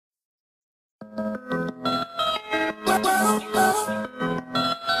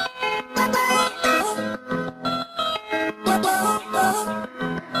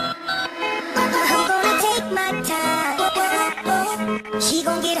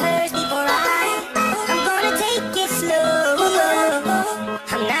hers before I'm gonna take it slow.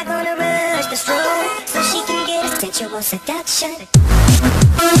 I'm not gonna rush the stroll, so she can get a sensual seduction.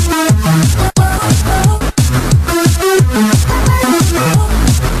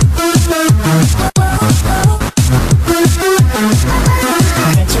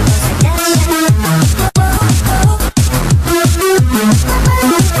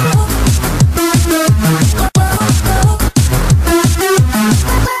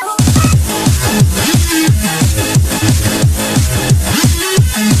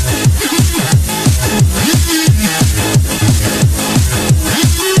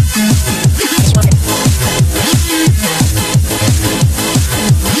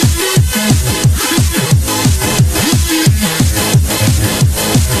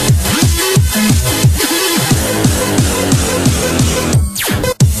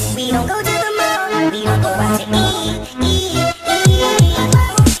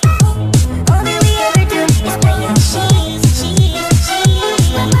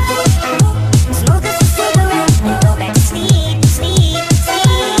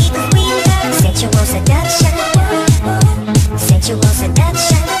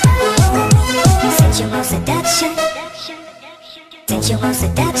 Sensual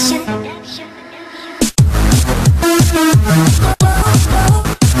seduction.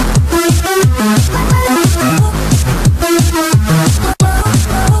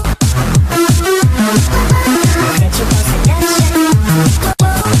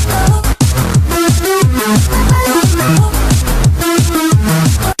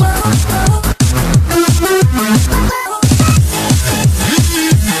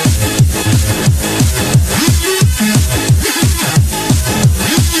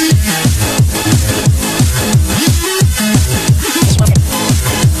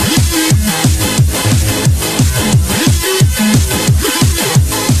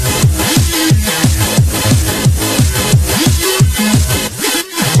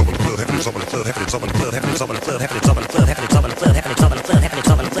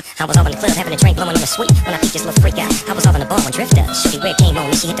 I was off in the club having a drink, blowing on a sweet when I peeped this little freak out. I was off in the bar when Drifter, Shorty Red came on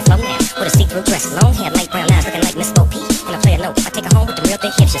and she hit the floor now with a see-through dress, long hair, light brown eyes, looking like Miss Bo Peep. When I play a note, I take her home with the real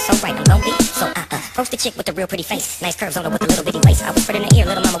thick hips. She's so right, I'm gon' be. So I approach the chick with the real pretty face, nice curves on her with the little bitty waist. I whispered in her ear,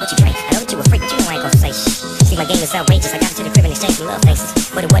 little mama, what you drink? I know that you a freak, but you know I ain't gon' say shh. See, my game is outrageous. I got her to the crib and exchanged some love faces,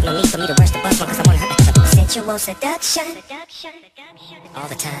 but it wasn't no need for me to rush the bus one, cause I wanted her to have a sensual seduction all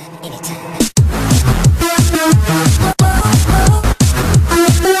the time, anytime.